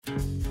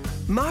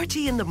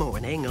Marty in the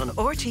morning on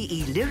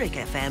RTE Lyric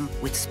FM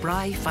with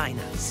Spry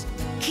Finance.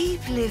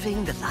 Keep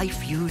living the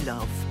life you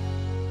love.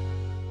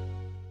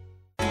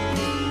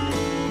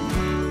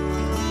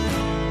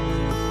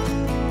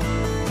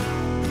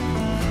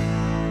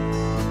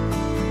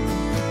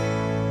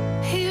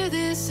 Here,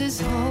 this is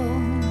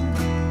home.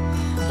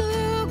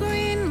 Blue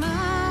green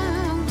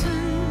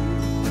mountain,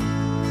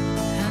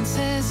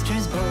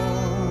 ancestors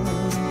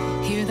bold.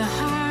 Here the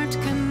heart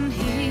can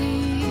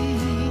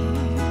heal.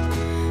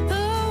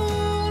 The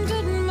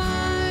wounded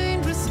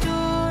mind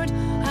restored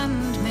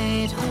and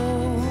made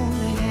whole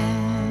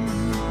again.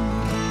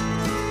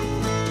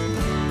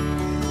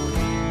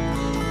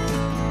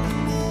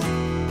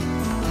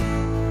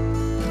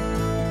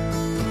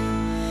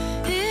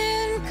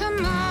 In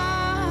command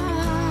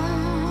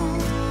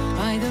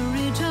by the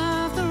ridge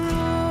of the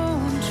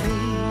rowan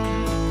tree,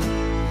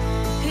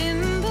 in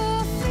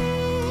the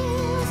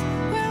fields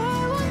where I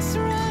once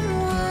ran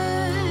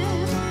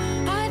wild,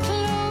 I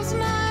close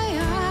my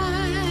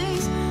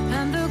eyes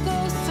and the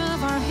ghosts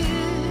of our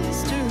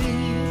history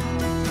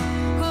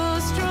go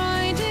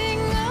striding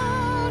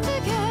out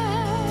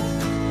again.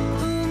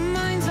 Who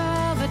minds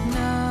of it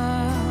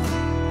now?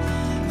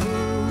 Who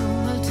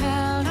will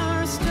tell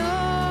our story?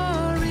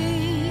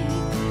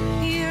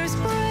 Years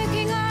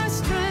breaking our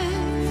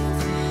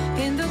strength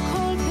in the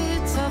cold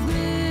pits of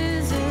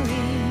misery.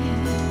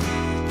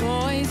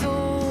 Boys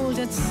old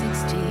at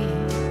 60,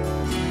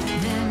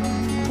 men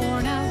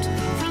worn out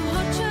from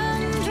hutch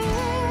and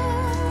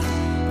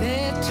room.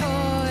 They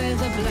toil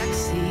the black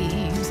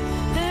seams,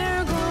 their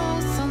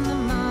ghosts on the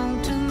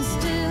mountain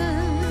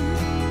still.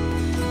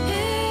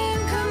 In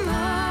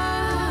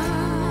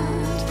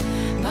command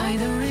by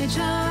the ridge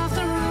of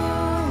the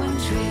rowan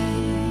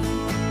tree,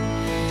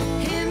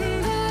 in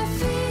the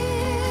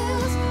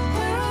fields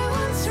where I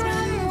once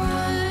ran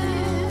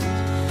wild.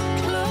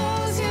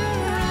 Close your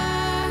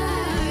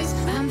eyes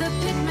and the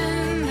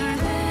pitmen are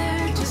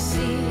there to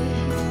see,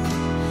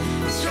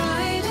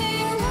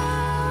 striding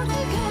out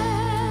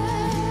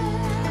again.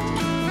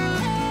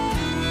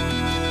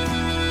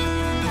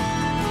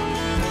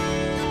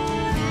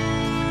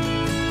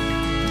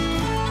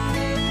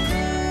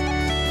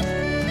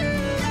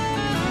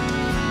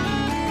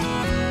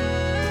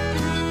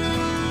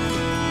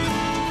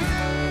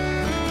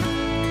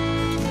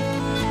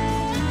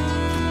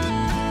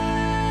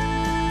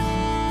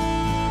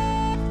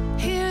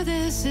 Here,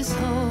 this is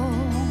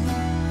home.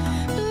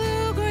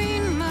 Blue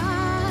green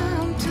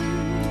mountain,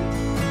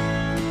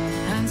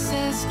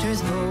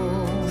 ancestors'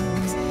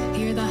 bones.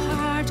 Here the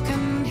heart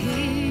can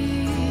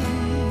heal.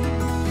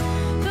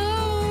 The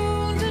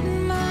wounded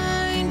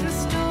mind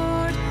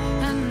restored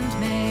and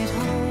made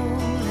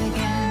whole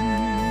again.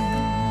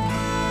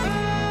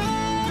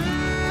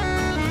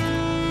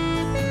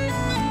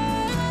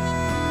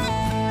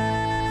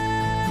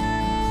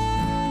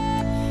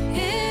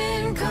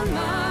 In command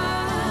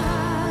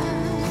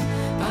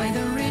by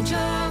the ridge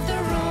of the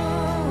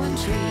rowan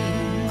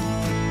tree,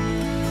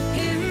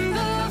 in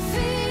the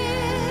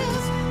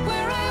fields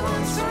where I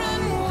once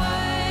ran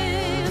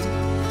wild.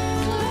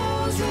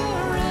 Close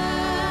your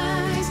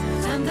eyes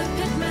and the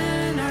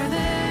pitmen are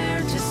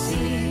there to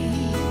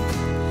see,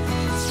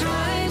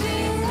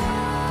 striding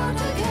out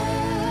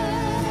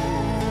again.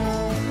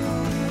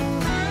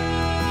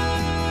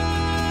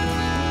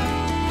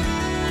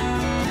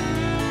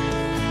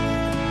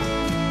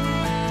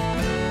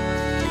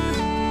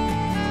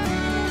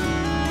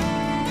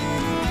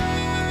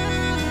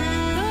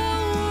 The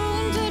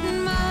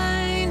wounded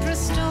mind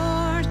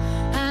restored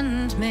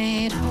and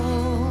made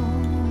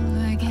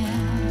whole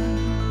again.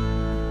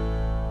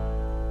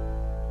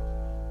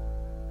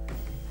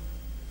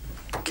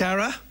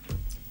 Cara,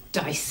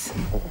 Dice.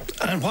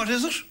 and what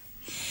is it?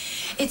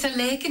 It's a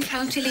lake in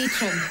County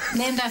Leitrim,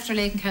 named after a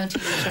lake in County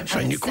Leitrim.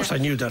 I knew, of course I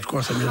knew that. Of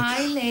course I knew.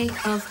 High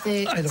Lake of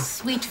I know. the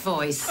Sweet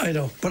Voice. I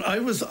know, but I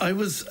was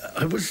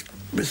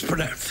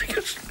mispronouncing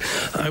it.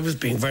 I was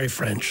being very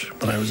French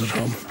when I was at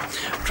home,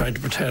 trying to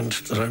pretend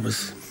that I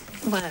was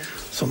Well,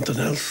 something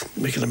else,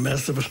 making a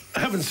mess of it. I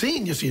haven't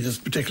seen, you see, this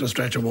particular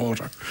stretch of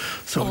water,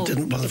 so Oh, it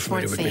wasn't it's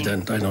familiar worth with me seeing.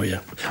 then. I know, yeah.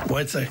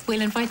 Why'd say?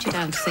 we'll invite you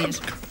down to see it.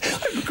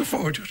 I'm looking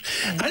forward to it.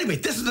 Anyway,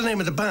 this is the name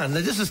of the band.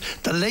 Now, this is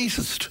the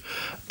latest,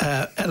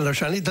 Eleanor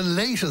Shanley, the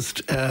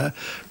latest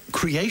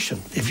creation,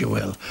 if you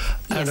will,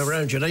 and Yes.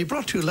 around you. Now, you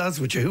brought two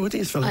lads with you. Who are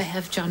these fellas? I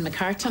have John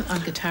McCartin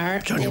on guitar,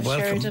 John, Dave you're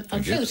welcome. Sheridan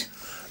on Thank you. flute.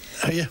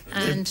 Yeah.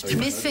 And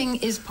missing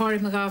is Pádraig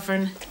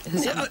McGovern,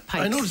 who's on pipes.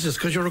 I noticed this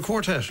because you're a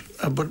quartet,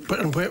 but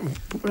and where?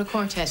 We're a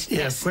quartet,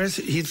 Yeah, yes. where's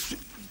he's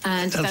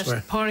And elsewhere?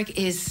 that Pádraig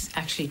is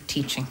actually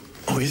teaching.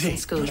 Oh, is he? in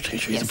school.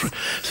 Teacher, Yes.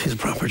 he's a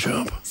proper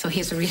job. So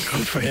he's a real...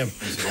 Good for him.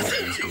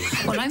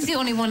 Well, I'm the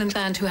only one in the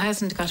band who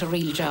hasn't got a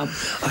real job.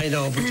 I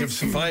know, but you've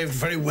survived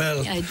very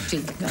well. I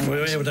do.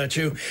 Way without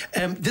you.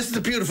 This is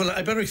a beautiful...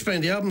 I better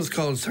explain. The album is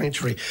called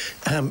Sanctuary.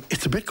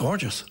 It's a bit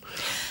gorgeous.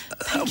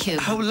 Thank you.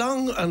 How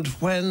long and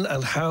when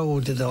and how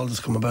did all this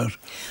come about?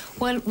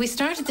 Well, we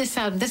started this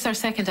album. This is our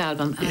second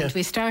album, and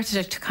we started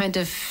it kind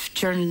of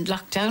during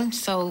lockdown,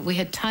 so we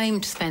had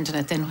time to spend on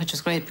it then, which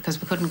was great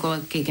because we couldn't go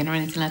out gigging or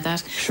anything like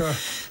that. Sure.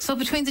 So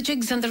between the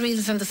jigs and the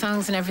reels and the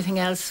songs and everything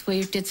else,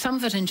 we did some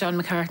of it in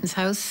John McCartin's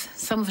house,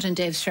 some of it in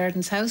Dave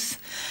Sheridan's house,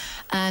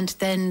 and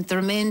then the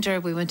remainder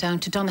we went down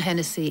to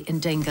Donaghennessy in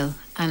Dingle,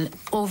 and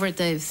over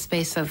the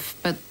space of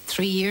about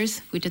 3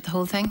 years we did the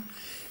whole thing.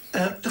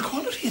 The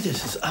quality of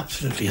this is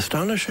absolutely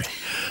astonishing.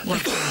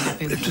 What are you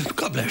happy with?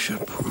 God bless you,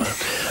 poor man.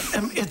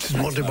 It's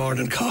Monday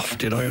morning cough,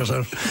 you know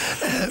yourself.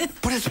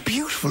 But it's a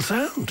beautiful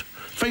sound.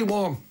 Very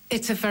warm.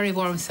 It's a very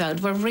warm sound.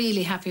 We're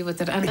really happy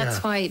with it, and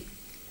that's why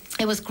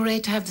it was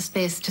great to have the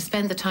space to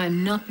spend the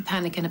time, not be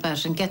panicking about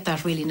it, and get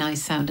that really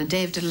nice sound. And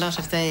Dave did a lot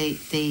of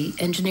the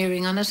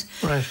engineering on it.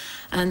 Right.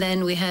 And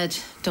then we had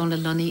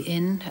Donald Lunny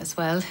in as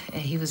well.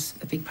 He was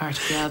a big part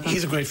of the album.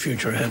 He's a great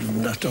future ahead of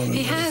him, that Donald.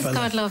 He has, fella.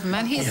 God love him,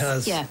 man. He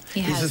has. Yeah,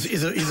 he has.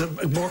 He's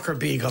a worker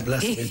bee, God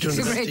bless him. He's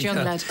a great young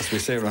lad. As we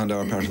say around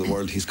our part of the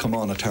world, he's come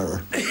on a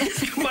terror.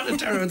 Come on, a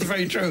terror, it's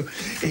very true.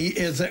 He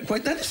is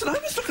quite... Now listen, I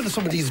was looking at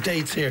some of these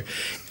dates here.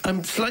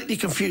 I'm slightly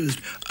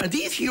confused. Are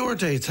these your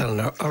dates,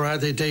 Eleanor, or are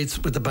they dates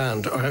with the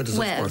band, or how does this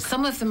work? Well,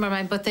 some of them are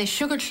mine, but the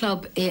Sugar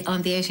Club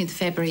on the 18th of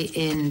February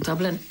in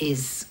Dublin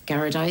is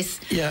Garadice.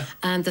 Yeah.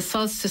 And the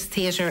Solstice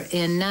Theatre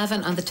in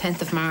Navan on the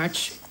 10th of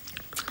March.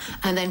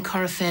 And then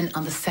Corofin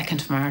on the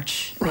 2nd of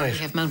March. Right. We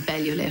have Mount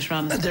Bellew later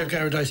on. And they're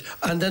Garadice.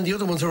 And then the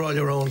other ones are all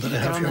your own that I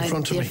have here in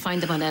front of me. You'll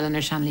find them on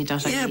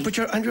EleanorShanley.ie. Yeah, but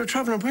you're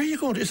travelling. Where are you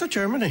going to? Is that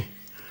Germany?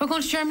 I'm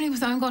going to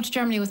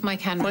Germany with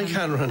Mike Hanrahan. Mike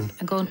Hanrahan.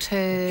 I'm going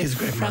to He's a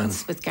great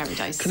France man. with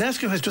Garadice. Can I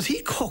ask you, does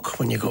he cook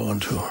when you go on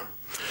tour?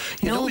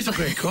 You know he's a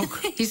great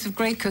cook. He's a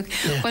great cook.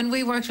 Yeah. When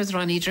we worked with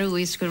Ronnie Drew,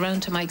 we used to go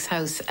round to Mike's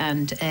house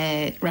and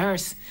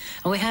rehearse.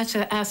 And we had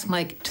to ask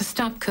Mike to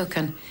stop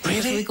cooking.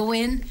 Really? So we go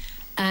in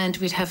and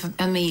we'd have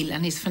a meal,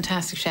 and he's a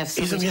fantastic chef,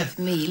 so we'd have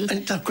a meal.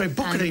 And that great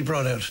book that he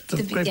brought out. Book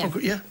of there'd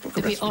be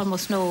recipes.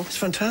 almost no It's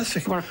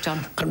fantastic. work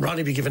done. And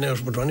Ronnie be giving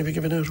out. Would Ronnie be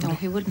giving out? No,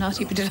 he would not.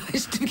 He'd be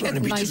delighted to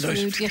get nice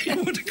food. He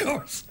would, of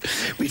course.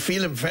 We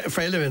feel him,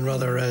 frail him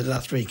rather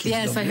last week. He's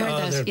Yes, I lovely.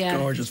 heard that. They're Yeah,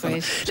 gorgeous.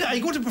 great. Now, are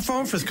you going to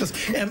perform for us? Because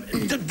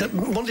the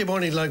Monday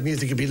morning live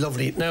music would be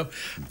lovely. Now,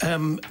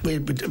 we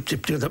do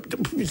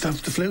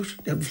the flute.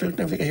 You have the flute and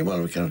everything. Are you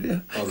well? We can,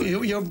 yeah.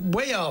 You're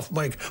way off,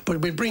 Mike,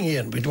 but we'll bring you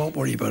in. We won't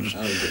worry about it.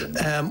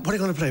 What are you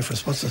going to play for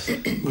us? What's this?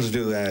 We're going to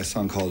do a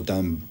song called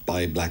Down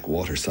by Black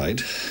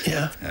Waterside.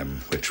 Yeah.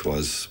 Which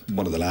was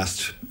one of the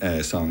last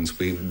songs.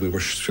 We were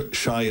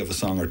shy of a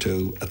song or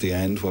two at the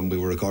end when we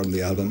were recording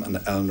the album, and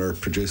Eleanor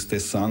produced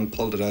this song,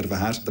 pulled it out of a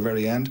hat at the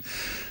very end,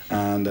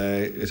 and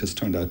it has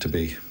turned out to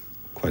be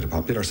quite a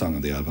popular song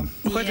on the album.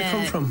 Where did it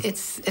come from?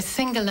 It's a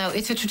single now.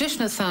 It's a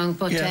traditional song,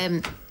 but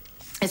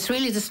it's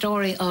really the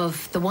story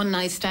of the one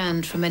night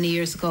stand from many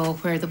years ago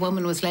where the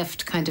woman was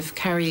left kind of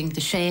carrying the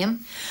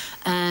shame,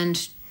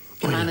 and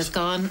the man is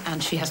gone,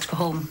 and she has to go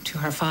home to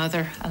her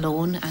father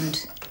alone,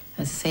 and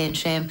as I say, in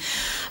shame.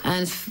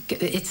 And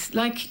it's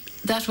like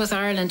that was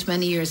Ireland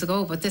many years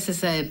ago, but this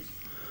is an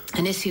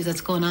issue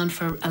that's going on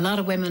for a lot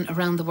of women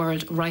around the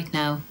world right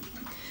now.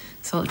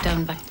 So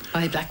down by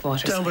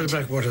Blackwater. Down by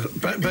Blackwater,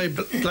 by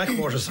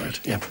Blackwater side.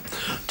 Yeah,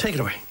 take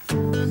it away.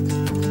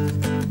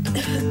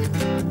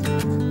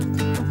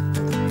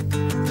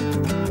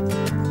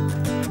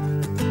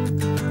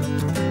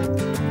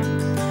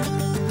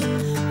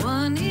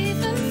 One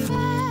even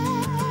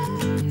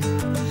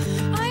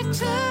I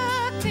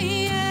took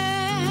the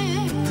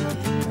air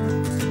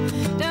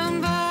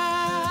down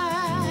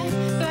by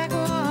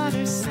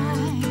Blackwater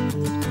side,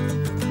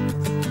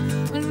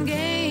 when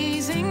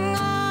gazing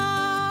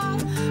all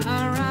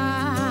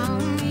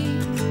around me,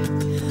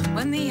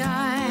 when the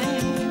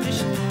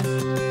Irish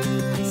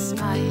I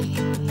spied.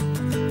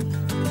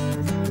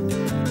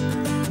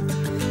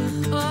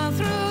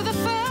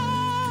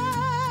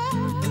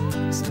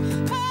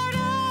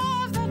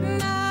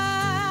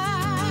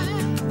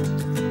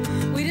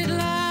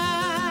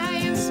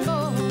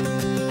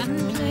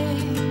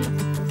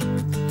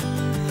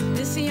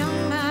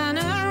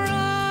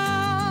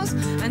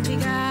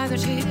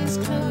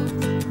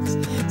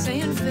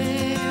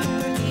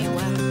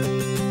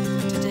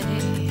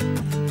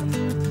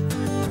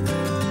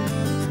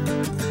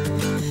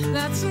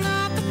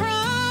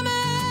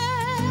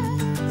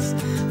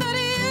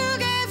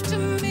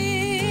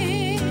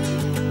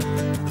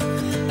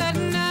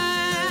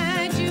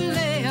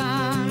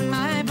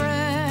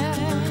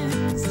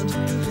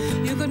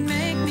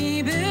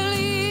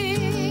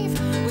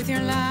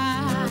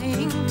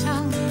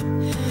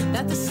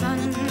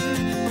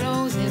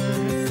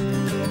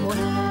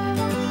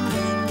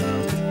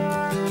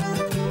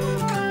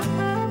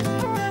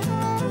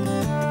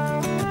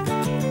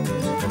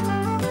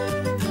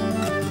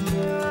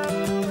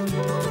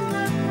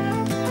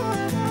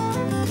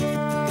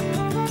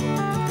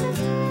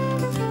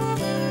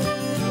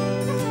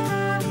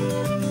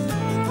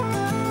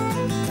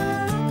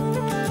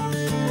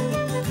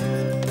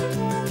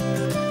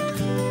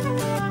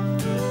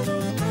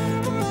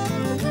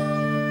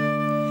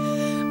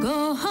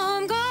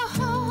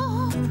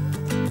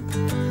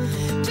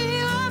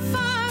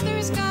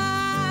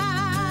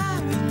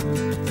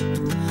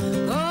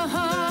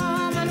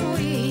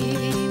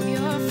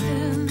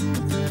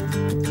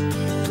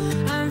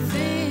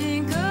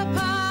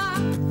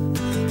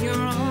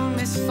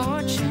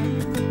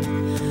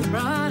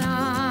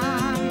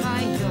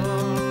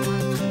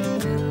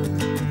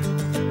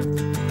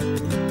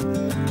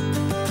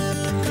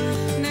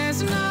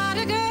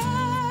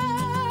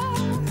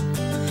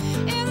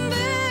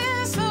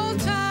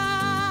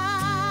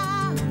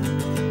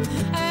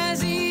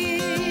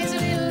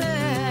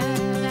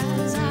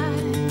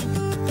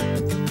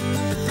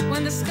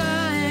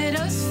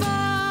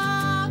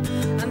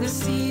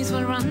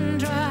 run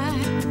dry.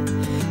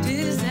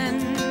 'Tis then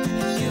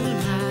you'll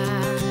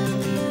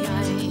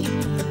marry.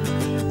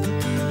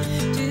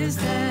 'Tis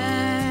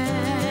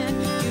then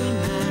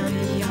you'll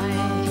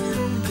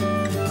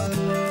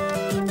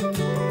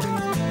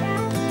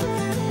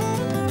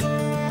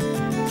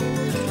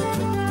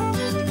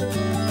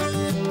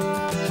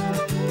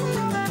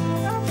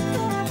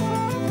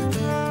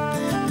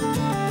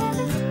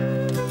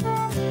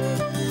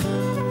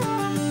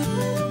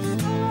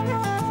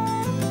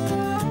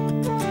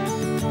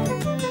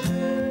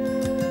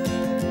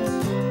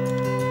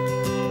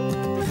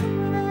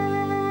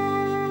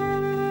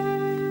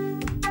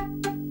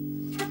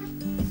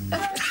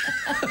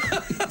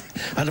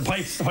And the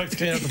pipes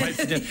clean out the pipes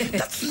again.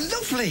 That's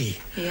lovely.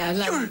 Yeah, I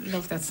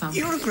love that song.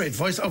 You're a great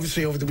voice.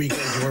 Obviously, over the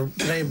weekend you were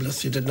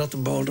blameless. You did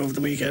nothing bold over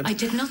the weekend. I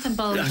did nothing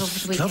bold That's over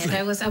the weekend.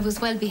 lovely. I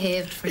was well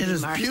behaved for It you,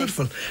 is Marty.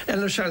 beautiful.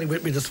 Eleanor Shanley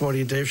with me this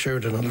morning, Dave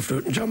Sheridan on the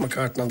flute and John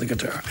McCartin on the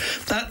guitar.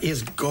 That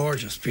is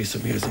gorgeous piece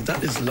of music.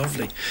 That is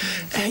lovely.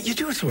 You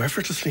do it so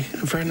effortlessly,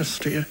 in fairness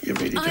to you. You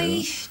really do.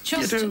 I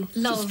just You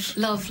do.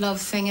 love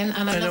singing,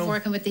 and I know. love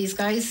working with these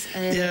guys.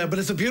 Yeah, but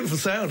it's a beautiful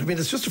sound. I mean,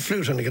 it's just a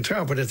flute and a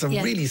guitar, but it's a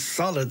Yeah. really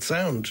solid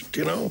sound, do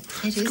you know?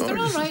 It is. They're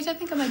all right. I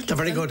think I might keep They're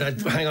very them. good.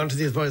 I'd hang on to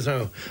these boys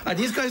now. Are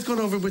these guys going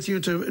over with you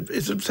to,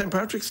 is it St.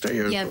 Patrick's Day?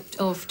 Or? Yeah,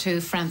 over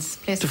to France.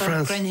 Place To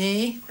called France.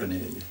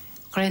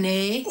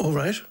 Grenay. Oh,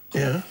 right.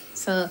 Yeah.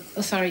 So,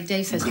 sorry,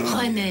 Dave says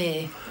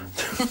Grenay.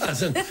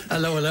 As in,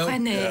 hello.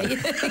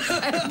 Grenay.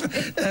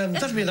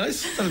 That'd be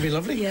nice. That'd be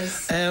lovely.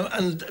 Yes.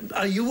 And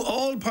are you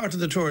all part of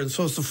the tour?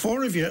 So it's the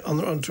four of you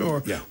on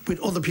tour Yeah. with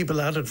other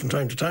people added from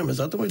time to time. Is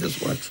that the way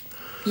this works?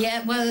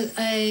 Yeah, well,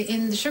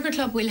 in the Sugar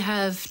Club we'll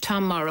have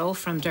Tom Morrow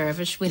from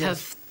Dervish. We'll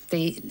have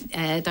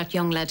that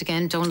young lad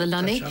again, Donald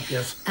Lunny. That chap,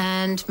 yes.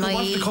 And Who my...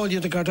 wants to call you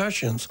the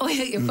Kardashians? Oh,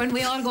 yeah, when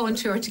we all go on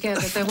tour together,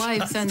 the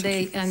wives and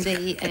the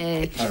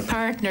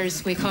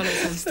partners, we call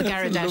ourselves the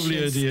That's a lovely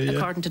Garadashians, idea, yeah.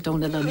 according to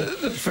Donald Lunny.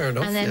 Fair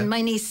enough. And then yeah.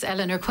 my niece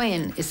Eleanor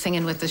Quain is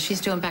singing with us.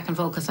 She's doing backing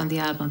vocals on the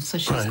album, so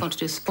she's Right. going to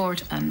do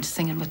sport and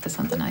singing with us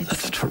on the night.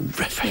 That's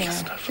terrific, Yeah,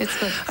 isn't it? it's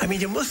good. I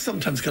mean, you must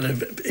sometimes kind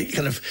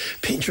of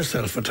pinch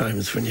yourself at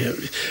times when you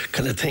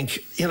kind of think,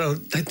 you know,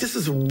 like, this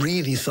is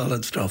really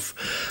solid stuff,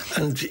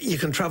 and you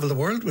can travel the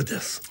world with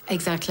this.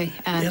 Exactly,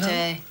 and You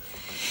know?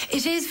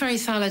 it is very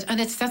solid, and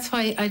that's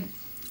why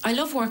I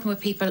love working with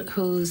people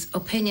whose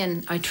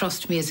opinion I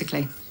trust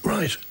musically,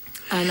 Right.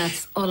 and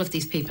that's all of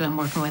these people I'm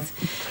working with.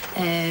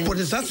 But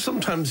is that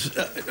sometimes,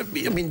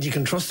 I mean, you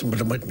can trust them, but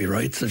it mightn't be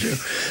right, so do you?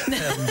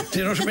 Do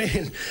you know what I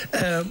mean?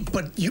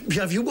 But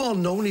have you all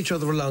known each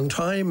other a long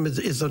time?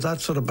 Is there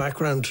that sort of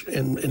background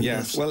in Yeah,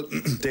 this? well,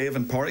 Dave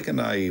and Porrick and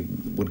I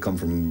would come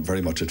from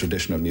very much a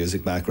traditional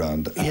music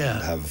background and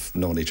Yeah. have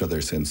known each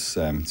other since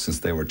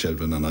they were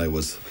children and I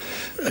was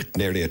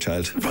nearly a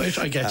child. Right,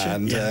 I get you.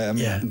 And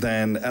Yeah.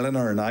 then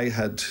Eleanor and I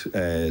had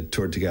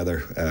toured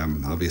together,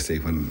 obviously,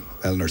 when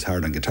Eleanor's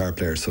hard on guitar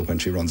player, so when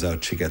she runs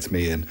out, she gets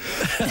me in.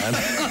 And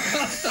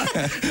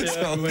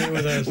so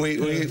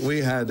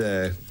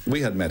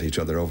we had met each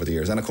other over the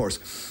years, and of course,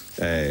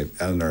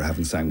 Eleanor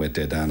having sang with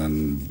Dan,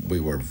 and we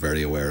were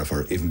very aware of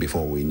her even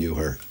before we knew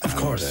her. Of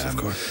course.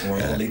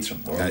 We're all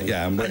Leitrim.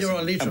 Yeah, and you're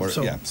all Leitrim,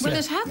 so- yeah. Well,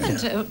 it happened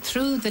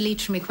through the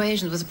Leitrim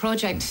equation. There was a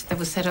project that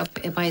was set up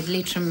by the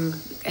Leitrim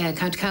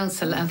County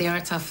Council and the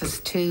Arts Office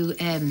to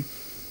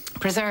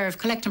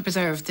collect and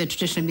preserve the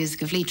traditional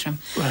music of Leitrim.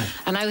 Right.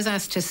 And I was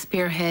asked to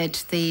spearhead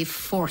the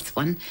fourth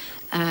one,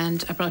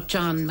 and I brought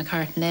John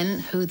McCartin in,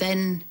 who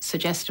then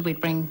suggested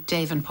we'd bring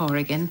Dave and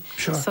Porrick in.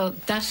 Sure. So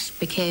that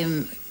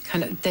became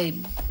kind of the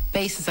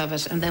basis of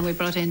it, and then we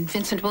brought in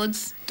Vincent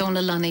Woods,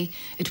 Donald Lunny,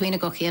 Edwina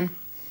Guckian,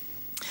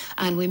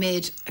 and we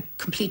made a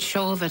complete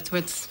show of it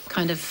with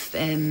kind of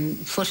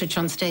footage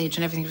on stage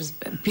and everything. It was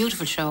a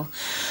beautiful show.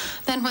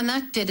 Then when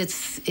that did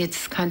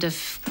its kind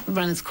of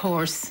run its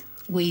course,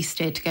 we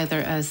stayed together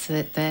as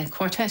the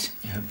quartet.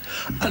 Yeah.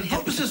 And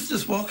what was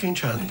this walking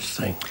challenge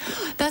thing?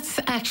 That's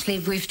actually,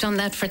 we've done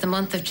that for the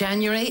month of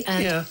January,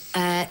 and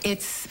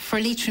it's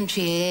for Leitrim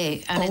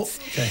GAA, and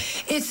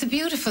it's a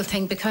beautiful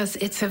thing because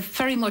it's a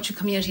very much a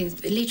community.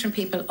 Leitrim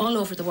people all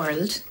over the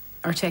world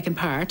are taking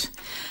part,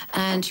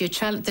 and the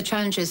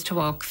challenge is to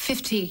walk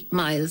 50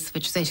 miles,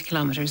 which is 80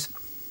 kilometres,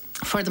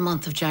 for the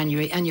month of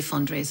January, and you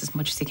fundraise as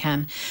much as you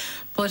can.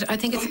 But I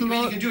think it's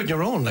more... You can do it on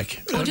your own,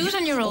 like... Oh, do it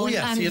on your own, Oh,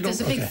 yeah, and so you there's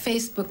a don't- big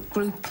Facebook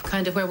group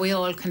kind of where we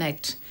all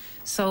connect.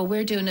 So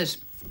we're doing it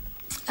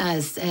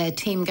as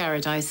Team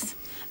Garadice,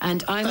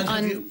 and I'm And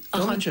have you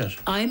done it yet?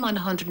 I'm on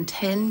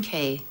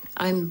 110k.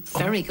 I'm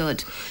very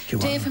good. you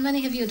Dave, are. how many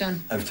have you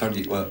done? I have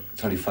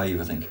 35,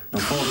 I think. No,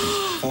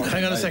 40.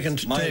 Hang on a miles.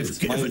 second, Miles,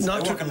 Dave. miles.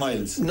 Not I to- work in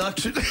miles. Not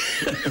to...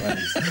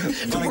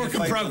 It's a work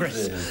in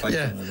progress.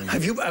 Yeah.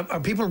 Have you? Are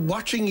people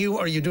watching you,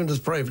 or are you doing this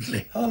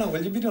privately? Oh, no,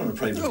 well, you'll be doing it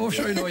privately. Oh,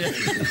 sure, I know, yeah.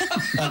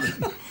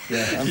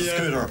 Yeah, I'm a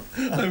scooter.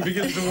 I'm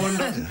beginning to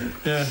wonder.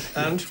 Yeah,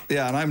 and?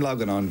 Yeah, and I'm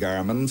logging on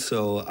Garmin,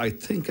 so I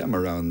think I'm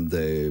around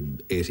the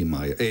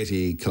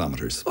 80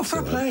 kilometres. Oh,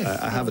 fair so play.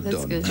 I have it That's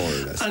done, good. more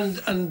or less.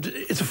 And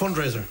it's a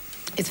fundraiser.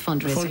 It's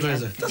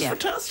fundraiser. That's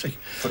fantastic.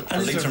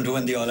 And Leitrim to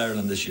win the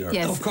All-Ireland this year.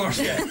 Yes. Of course.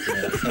 Yeah.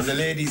 And the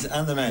ladies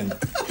and the men.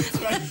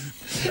 That's right.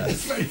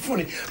 It's very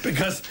funny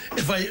because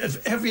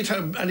if every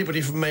time anybody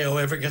from Mayo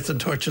ever gets in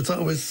touch, it's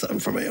always Sam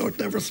from Mayo. It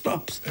never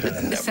stops. It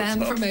never Sam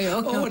stops. from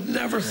Mayo. Oh, it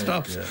never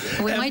stops.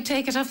 We might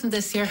take it off them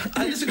this year.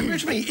 And it's occurred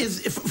to me,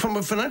 from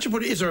a financial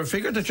point, is there a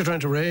figure that you're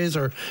trying to raise,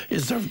 or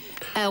is there?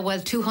 Well,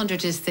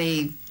 200 is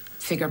the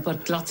figure,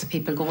 but lots of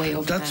people go way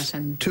over That's that.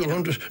 And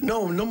 200.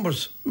 No,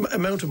 numbers,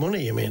 amount of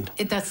money, you mean?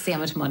 That's the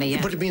amount of money,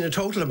 yeah. But you mean a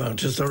total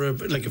amount? Is there a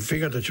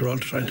figure that you're all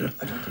trying to?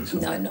 I don't think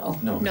so.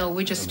 No,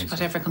 we just,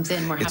 whatever comes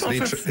in, we're happy.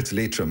 It's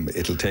Leitrim.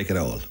 It'll take it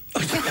all.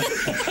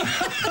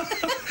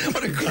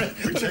 What a great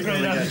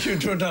attitude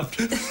to adopt.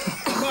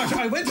 Marty,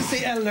 I went to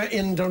see Eleanor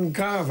in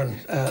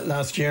Dungarvan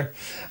last year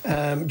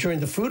during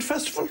the food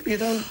festival. You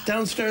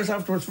downstairs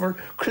afterwards for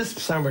crisp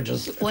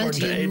sandwiches. Well,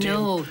 do you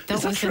know,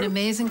 that was true? an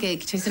amazing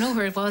gig. Do you know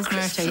where it was,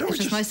 Crisp Marty? It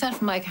sandwiches. was myself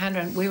and Mike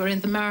Hanlon. We were in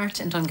the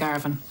Mart in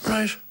Dungarvan.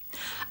 Right.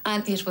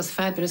 And it was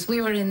fabulous.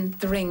 We were in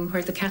the ring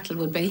where the cattle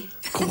would be.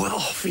 Go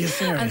off, you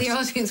serious? And the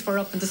audience were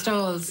up in the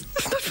stalls.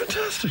 Isn't that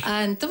fantastic?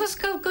 And there was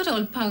good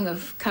old pong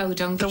of cow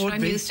dung. There would I'm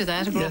be. used to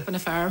that. I grew up on a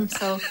farm.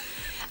 So,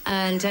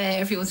 and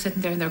everyone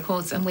sitting there in their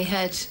coats. And we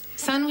had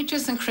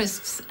sandwiches and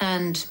crisps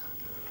and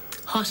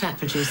hot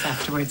apple juice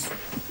afterwards.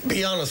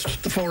 Be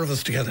honest, the four of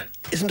us together.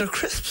 Isn't a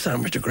crisp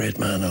sandwich a great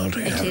man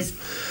altogether? It is.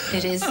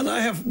 It is. And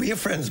we have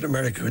friends in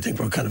America who think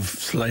we're kind of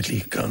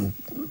slightly gone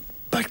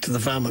back to the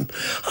famine.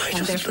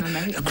 they're from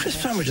America. A crisp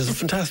sandwich is a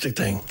fantastic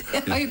thing.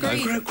 I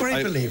agree.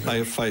 Great believer. I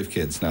have 5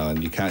 kids now,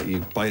 and you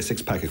buy a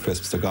 6-pack of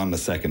crisps, they're gone in a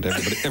second.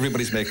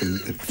 Everybody's making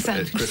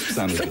crisp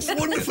sandwiches. It's a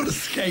wonderful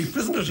escape,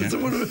 isn't it? It's a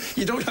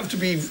you don't have to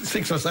be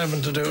 6 or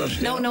 7 to do it.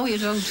 No, you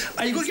don't.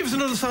 Are you going to give us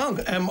another song?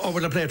 Or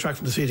will I play a track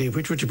from the CD?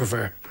 Which would you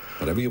prefer?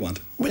 Whatever you want.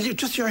 Well,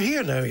 you're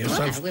here now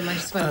yourself. Well, we might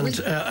as well. And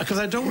because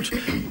I don't,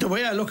 the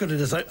way I look at it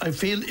is, I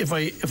feel if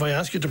I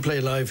ask you to play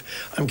live,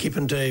 I'm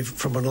keeping Dave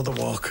from another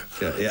walk.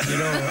 Yeah.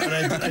 You know,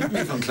 and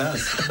Me from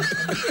class.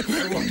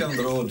 I walk down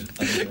the road.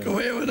 go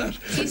away with that.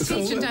 He's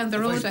teaching down the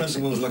road, Vice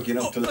President was lucky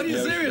enough to Are you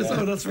serious?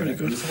 Yeah. Oh, that's very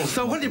good.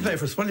 So, what do you play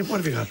for us? What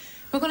have you got?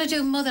 We're going to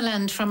do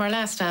Motherland from our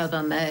last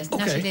album,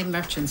 Natalie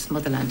Merchant's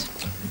Motherland.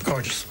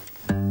 Gorgeous.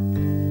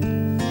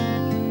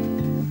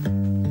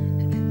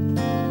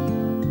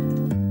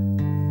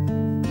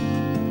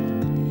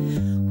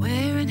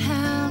 Where in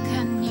hell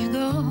can you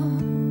go?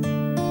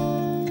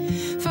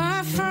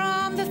 Far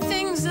from the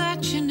things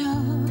that you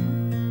know.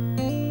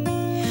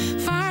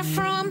 Far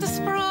from the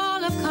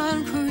sprawl of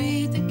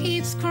concrete that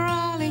keeps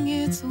crawling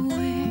its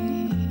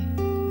way.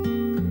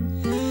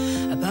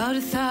 About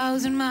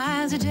 1,000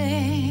 miles a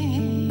day.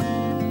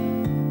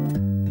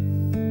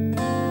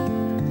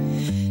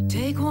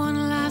 Take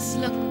one last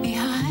look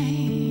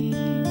behind.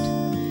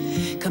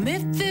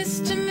 Commit this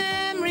to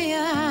memory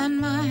and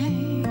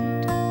mind.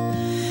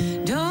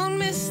 Don't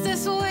miss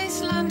this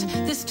wasteland,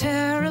 this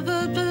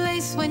terrible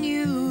place when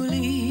you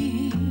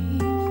leave.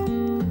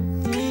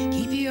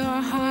 Keep your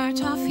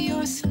heart off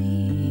your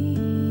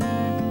sleeve.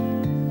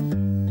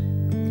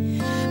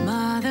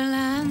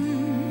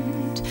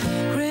 Motherland,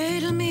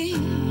 cradle me.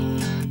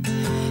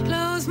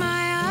 Close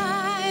my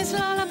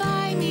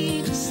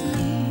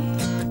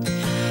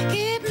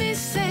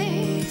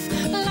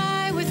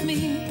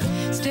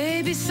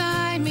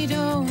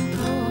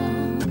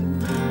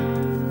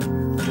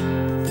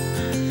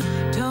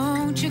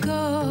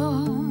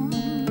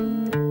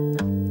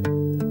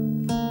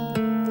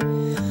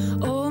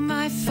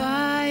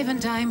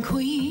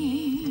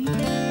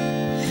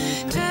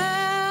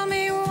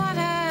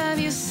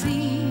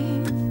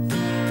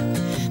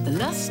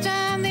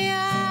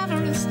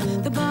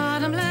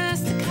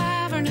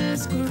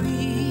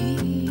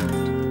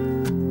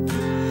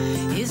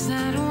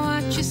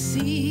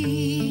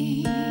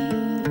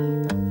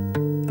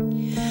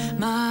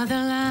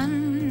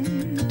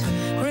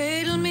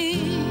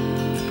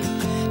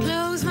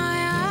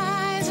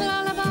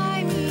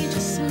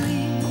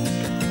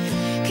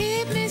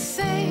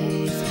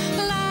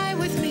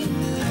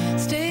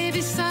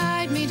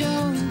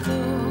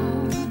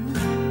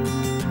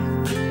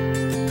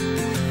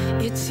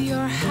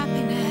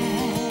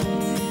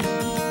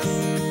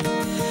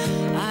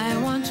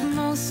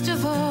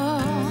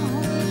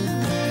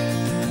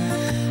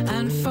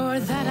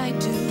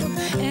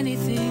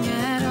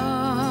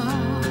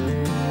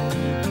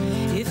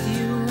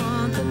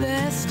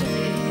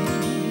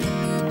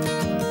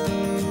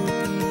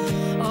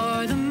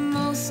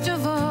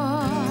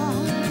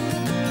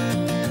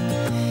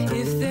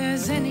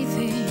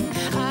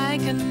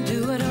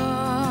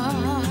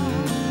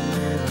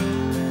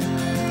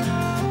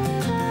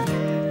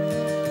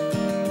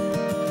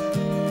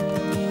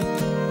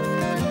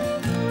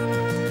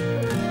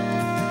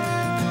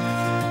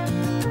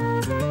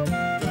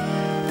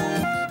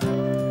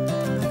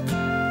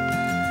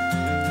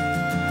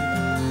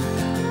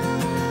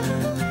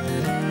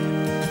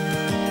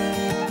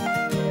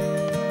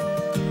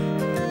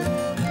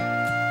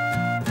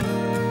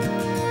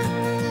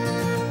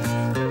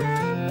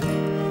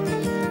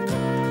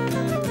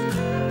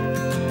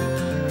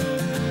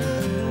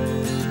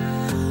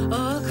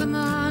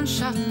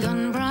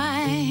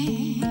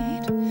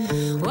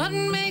What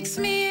makes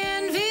me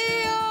envy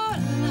your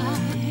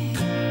life?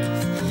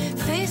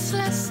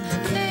 Faceless,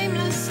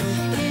 nameless,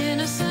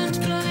 innocent,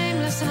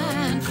 blameless,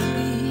 and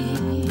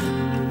free.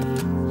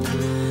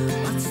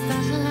 What's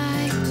that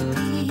like to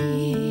be?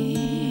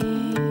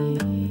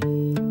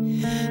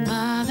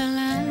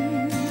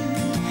 Motherland,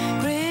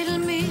 cradle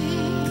me,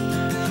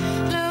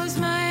 close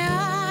my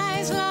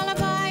eyes,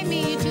 lullaby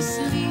me to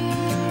sleep.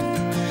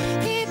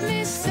 Keep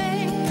me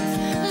safe,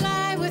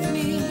 lie with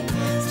me,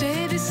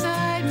 stay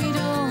beside me,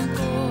 don't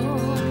go.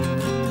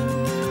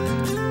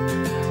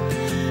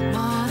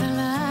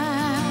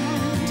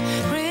 Motherland,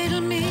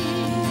 cradle me,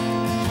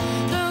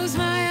 close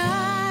my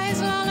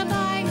eyes,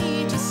 lullaby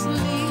me to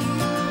sleep.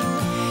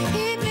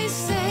 Keep me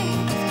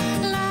safe,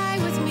 lie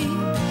with me,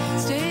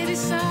 stay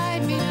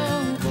beside me,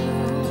 don't go.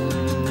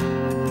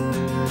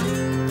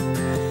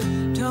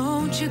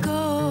 Don't you go.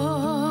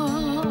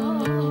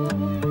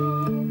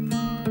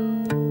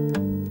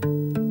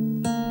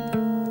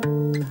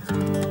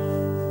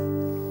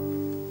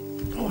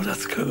 Oh,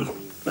 that's cool.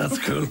 That's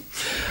cool.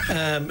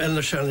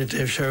 Eleanor Shanley,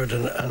 Dave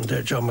Sheridan, and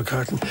John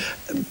McCartin.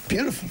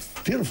 Beautiful,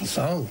 beautiful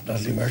song.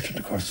 Natalie Merchant,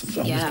 of course. The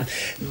song Yeah.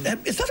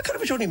 is that a kind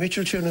of a Joni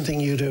Mitchell tuning thing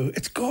you do?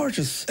 It's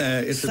gorgeous.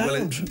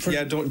 Sound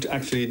for- Don't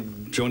actually.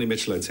 Joni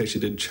Mitchell, I'd say she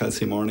did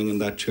Chelsea Morning in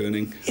that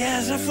tuning. Yeah,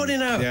 is that funny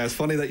now? Yeah, it's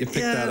funny that you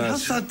picked that it out.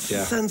 has that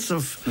Yeah. sense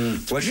of.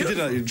 Well, she did.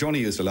 Joni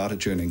used a lot of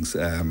tunings.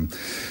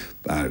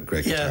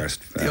 Great guitarist.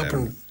 The up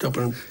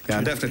and Yeah,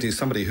 and definitely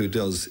somebody who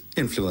does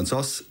influence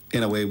us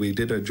in a way. We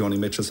did a Joni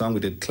Mitchell song. We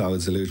did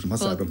Cloud's Illusion.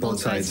 What's that? Both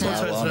Sides Now. Now Both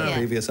Sides on Now. the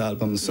previous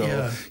album.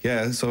 So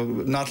so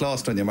not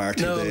lost on you,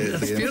 Marty. No, the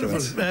that's beautiful.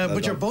 influence. Well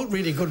But you're done. both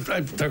really good.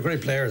 They're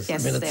great players.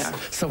 Yes, I mean, they it's are.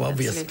 so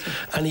obvious Absolutely.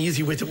 and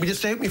easy with it. Will you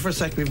stay with me for a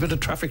second? We've a bit of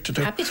traffic to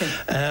do. Happy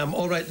to.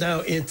 All right,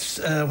 now it's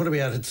what are we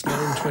at? It's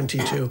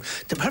 9:22.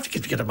 I have to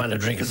get a man a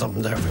drink or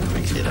something there very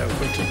quickly. Now,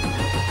 quickly.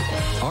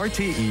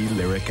 RTE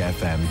Lyric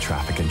FM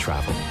Traffic and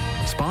Travel.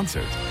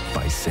 Sponsored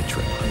by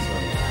Citroën.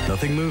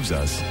 Nothing moves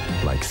us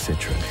like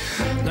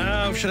Citroën.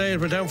 Now,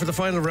 Sinead, we're down for the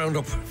final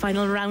roundup.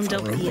 Final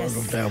roundup, yes.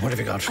 Roundup now. What have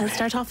you got? I'll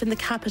start off in the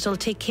capital.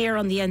 Take care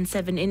on the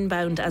N7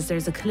 inbound as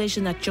there's a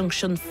collision at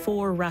junction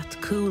 4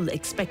 Rathcoole.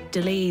 Expect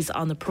delays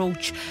on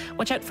approach.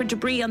 Watch out for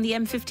debris on the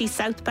M50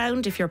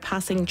 southbound if you're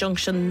passing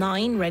junction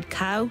 9 Red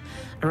Cow.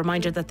 A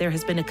reminder that there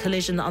has been a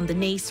collision on the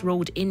Nace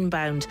Road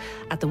inbound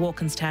at the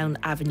Walkinstown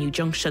Avenue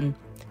junction.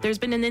 There's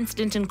been an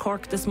incident in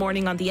Cork this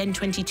morning on the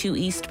N22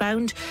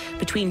 eastbound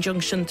between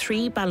junction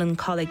 3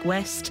 Ballincollig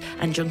West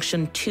and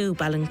junction 2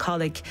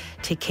 Ballincollig.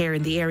 Take care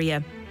in the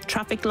area.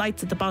 Traffic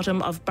lights at the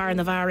bottom of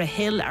Barnavara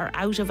Hill are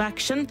out of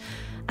action,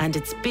 and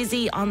it's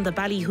busy on the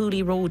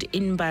Ballyhooly Road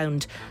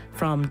inbound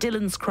from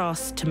Dillon's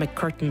Cross to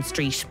McCurtain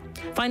Street.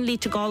 Finally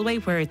to Galway,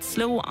 where it's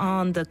slow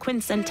on the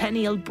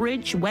Quincentennial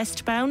Bridge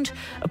westbound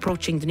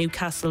approaching the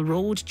Newcastle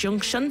Road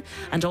junction,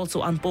 and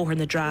also on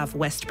Boher-na-Drave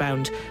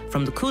westbound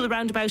from the Coola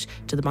roundabout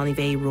to the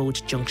Monivea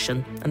Road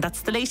junction. And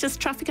that's the latest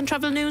traffic and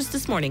travel news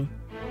this morning.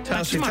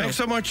 Fantastic. Thanks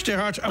so much, dear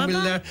heart. And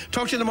we'll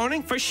talk to you in the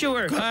morning. For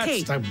sure.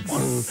 Okay. Talk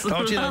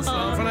to you then.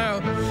 For now.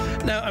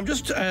 Now, I'm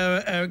just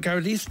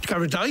Garadice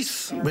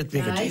with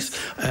me.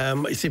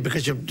 Garadice. You see,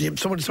 because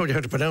somebody told you how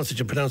to pronounce it,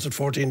 you pronounce it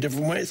 14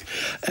 different ways.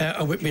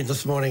 Are with me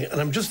this morning,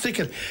 and I'm just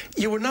thinking,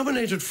 you were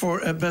nominated for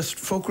best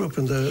folk group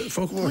in the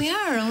folk awards. We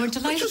are, and we're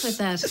delighted with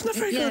that. Isn't that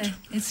very good?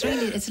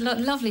 It's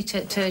lovely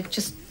to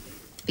just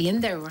be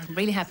in there. We're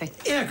really happy.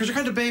 Yeah, because you're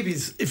kind of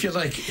babies, if you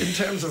like, in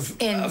terms of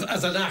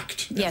as an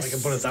act. Yes, if I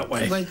can put it that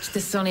way. Well, this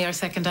is only our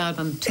second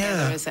album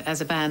together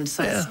as a band,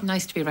 so it's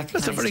nice to be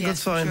recognised. That's a very good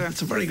sign. Sure.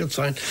 It's a very good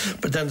sign.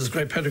 But then there's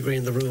great pedigree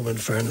in the room, in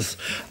fairness.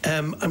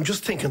 I'm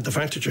just thinking, the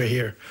fact that you're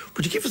here,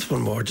 would you give us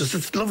one more? Just,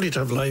 it's lovely to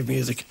have live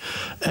music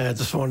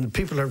this morning.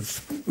 People are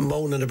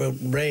moaning about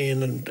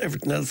rain and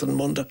everything else on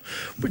Monday.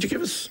 Would you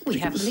give us? We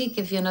happily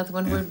give you another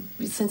one.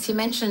 Since you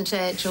mentioned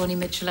Joni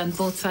Mitchell and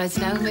Both Sides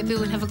Now, maybe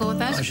we'll have a go at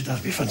that. Actually,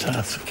 that'd be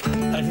fantastic.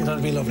 I think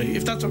that'd be lovely,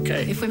 if that's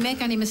okay. If we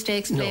make any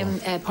mistakes, blame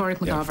Pádraig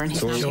McGovern.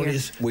 He's not here.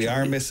 We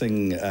are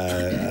missing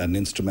an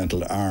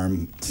instrumental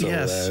arm, so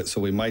Yes. so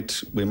we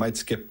might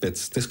skip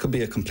bits. This could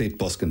be a complete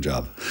busking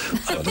job.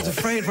 I was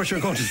afraid what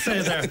you're going to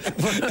say there.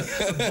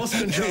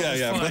 Busking job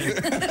is fine.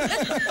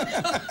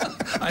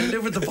 I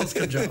live with the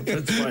busking job.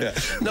 It's fine. Yeah.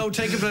 No,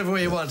 take it whatever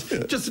way you want.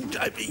 Just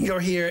you're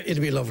here. It'd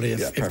be lovely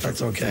if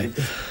that's okay.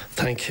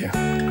 Thank you.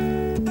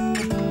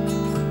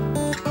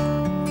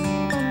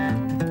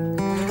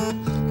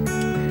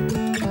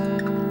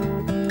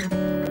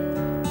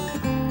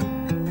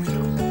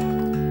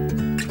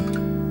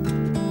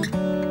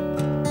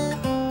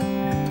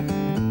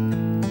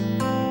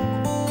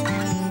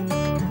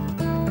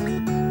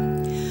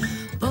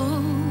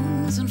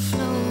 Bones and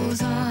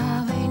flows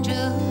of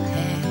angel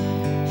hair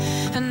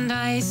and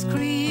ice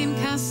cream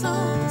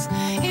castles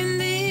in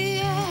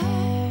the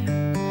air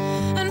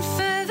and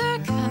feather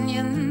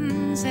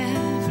canyons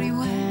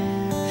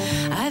everywhere.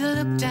 I've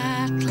looked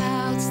at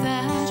clouds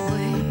that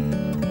way,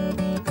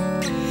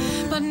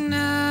 but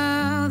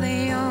now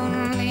they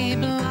only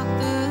block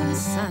the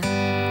sun.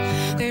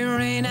 They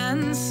rain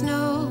and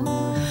snow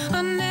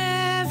on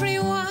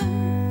everyone.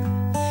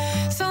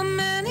 So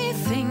many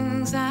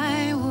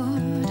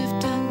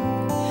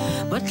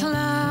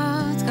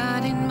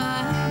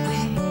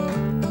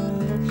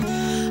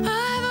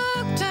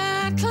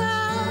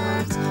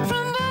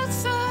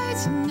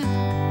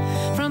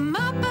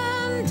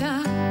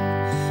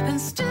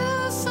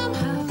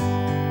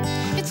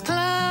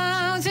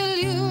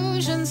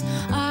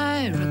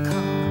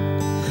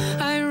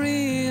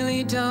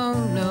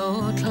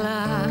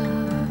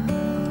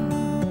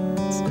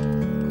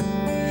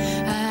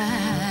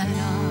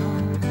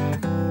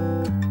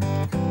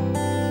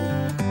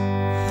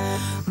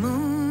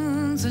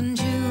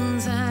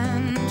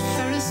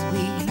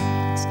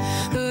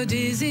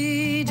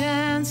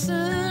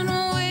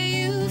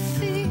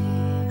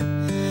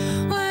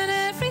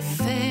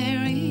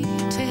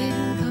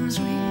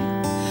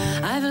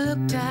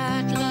looked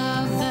at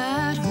love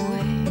that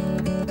way,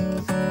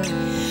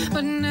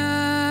 but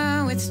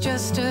now it's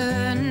just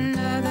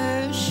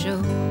another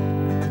show.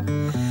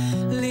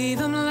 Leave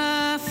them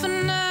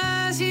laughing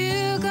as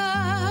you go,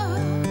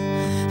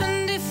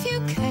 and if you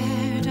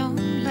care, don't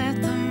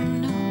let them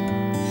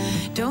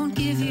know. Don't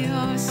give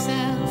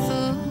yourself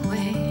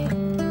away.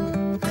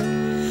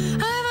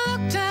 I've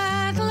looked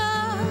at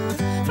love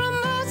from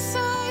both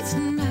sides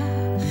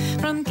now,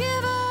 from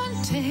give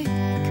and take,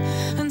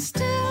 and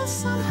still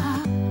somehow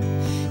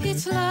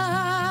it's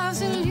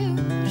love's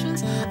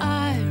illusions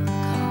I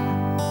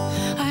recall.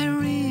 I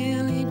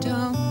really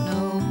don't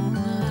know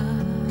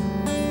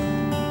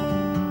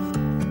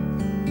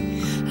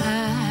love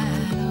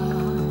at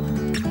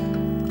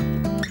all.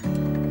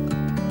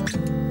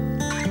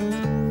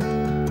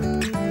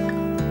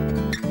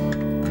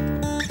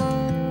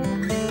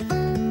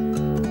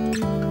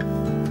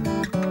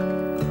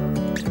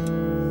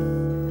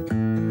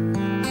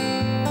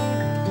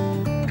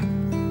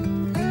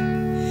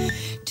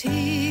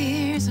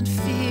 Tears and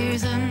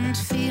fears and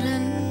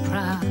feeling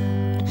proud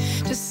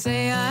to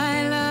say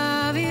I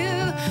love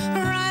you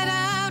right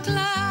out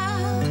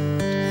loud.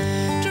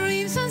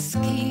 Dreams and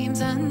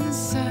schemes and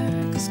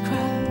circus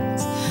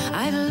crowds.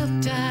 I've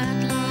looked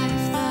at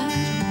life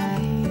that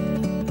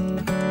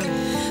way,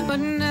 but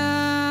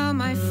now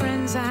my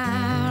friends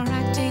are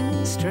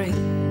acting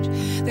strange.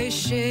 They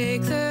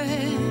shake their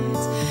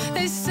heads,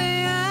 they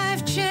say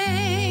I've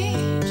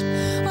changed.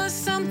 Well,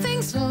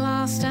 something's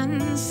lost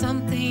and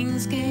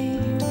something's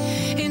gained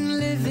in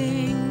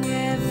living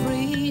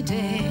every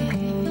day.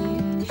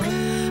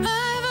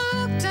 I've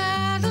looked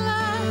at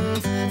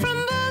life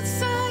from both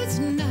sides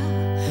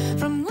now,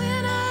 from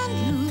win and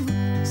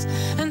lose,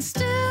 and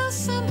still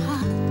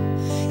somehow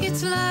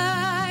it's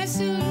life's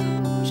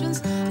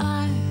illusions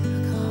I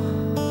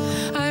recall.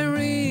 I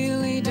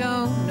really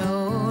don't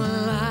know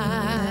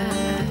life.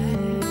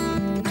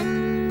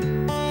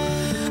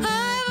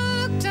 I've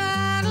looked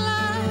at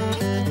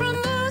life from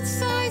both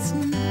sides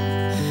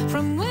now,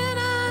 from win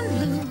and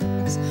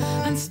lose,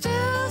 and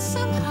still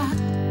somehow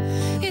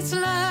it's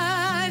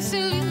life's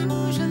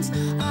illusions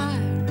I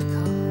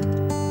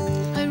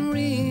recall. I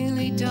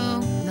really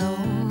don't know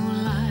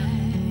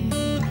life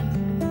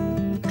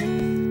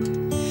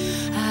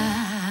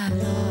at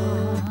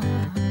all.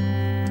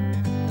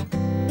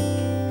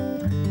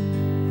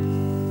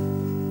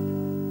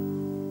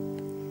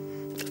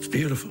 It's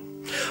beautiful.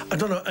 I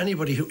don't know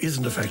anybody who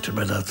isn't affected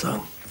by that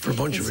song for a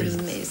bunch It's of an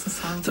reasons. amazing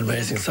song. It's an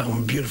amazing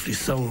song, beautifully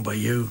sung by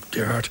you,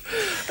 dear heart,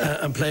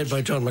 and played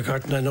by John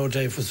McCartin. I know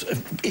Dave was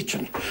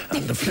itching,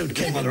 and the flute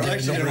came in.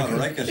 Actually, I don't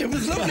like it. It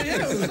was lovely,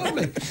 yeah, it was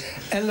lovely.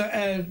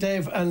 And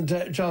Dave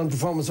and John,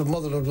 performance of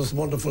Motherhood was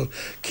wonderful.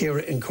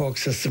 Ciara in Cork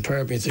says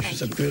superb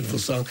musicians, a beautiful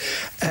song.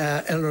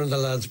 Eleanor and the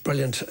lads,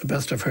 brilliant.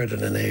 Best I've heard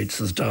in an age,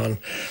 says Don.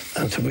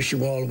 And to wish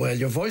you all well.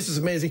 Your voice is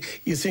amazing.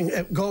 You sing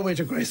Galway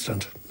to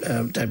Graceland.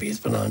 Debbie's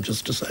been on,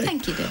 just to say.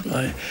 Thank you,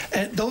 Debbie.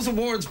 Those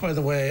awards, by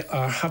the way,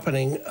 are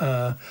happening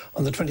on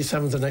the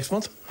 27th of next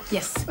month.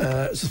 Yes.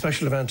 It's a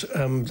special event.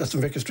 That's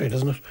in Vicar Street,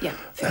 isn't it? Yeah,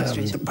 Vicar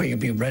Street. Where you'll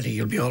be ready.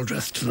 You'll be all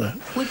dressed to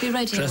the... We'll be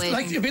ready and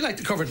waiting. You'll be like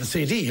the cover of the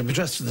CD. You'll be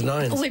dressed to the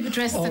nines. Oh, we'll be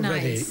dressed to the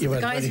Already, nines. you The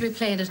went guys ready. will be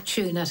playing a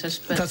tune at it.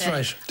 But, That's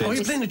right. Oh,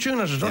 you're playing a tune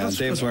at it. Oh, Yeah, that's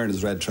Dave's good. wearing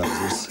his red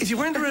trousers. Is he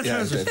wearing the red Yeah,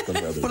 trousers? Dave's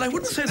got red Well, I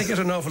wouldn't say they get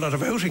an awful lot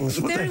of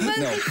outings, would they're,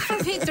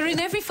 they? they're in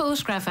every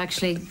photograph,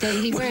 actually.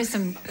 He wears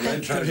them.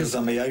 Red trousers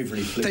on my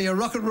ivory flute. They are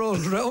rock and roll.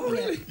 Oh,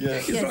 really? Yeah.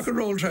 He's Yes. rock and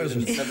roll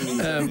trousers.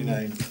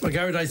 1779.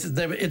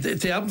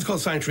 Garadice, the album's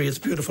called Sanctuary. It's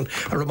beautiful.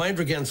 A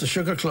reminder again, it's the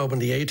Sugar Club on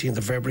the 18th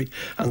of February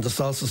and the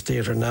Salsa's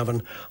Theatre in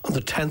Navan on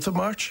the 10th of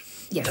March.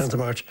 Yes. 10th of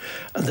March.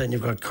 And then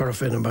you've got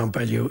Corofin and Mount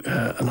Bellew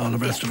and all the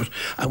rest of it.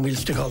 And we'll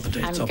stick all the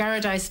dates And up.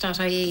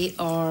 garadice.ie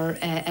or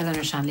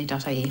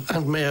eleanorshanley.ie.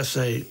 And may I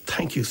say,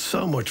 thank you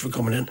so much for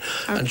coming in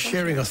and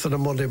sharing us on a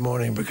Monday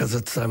morning, because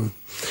it's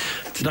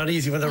not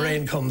easy when the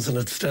rain comes and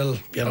it's still,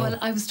 you know. Well,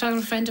 I was talking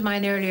to a friend of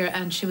mine earlier,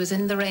 and she was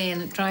in the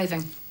rain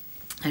driving.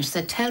 And she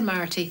said, tell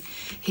Marty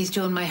he's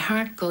doing my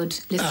heart good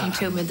listening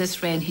to him in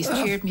this rain. He's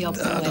cheered me up.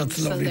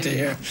 That's lovely to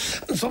hear.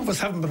 And some of us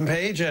haven't been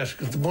paid yet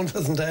because the month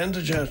hasn't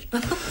ended yet.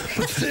 But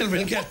still,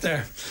 we'll get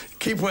there.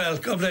 Keep well.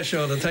 God bless you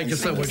all, and thank you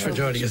so much for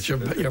joining us.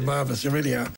 You're marvellous. You really are.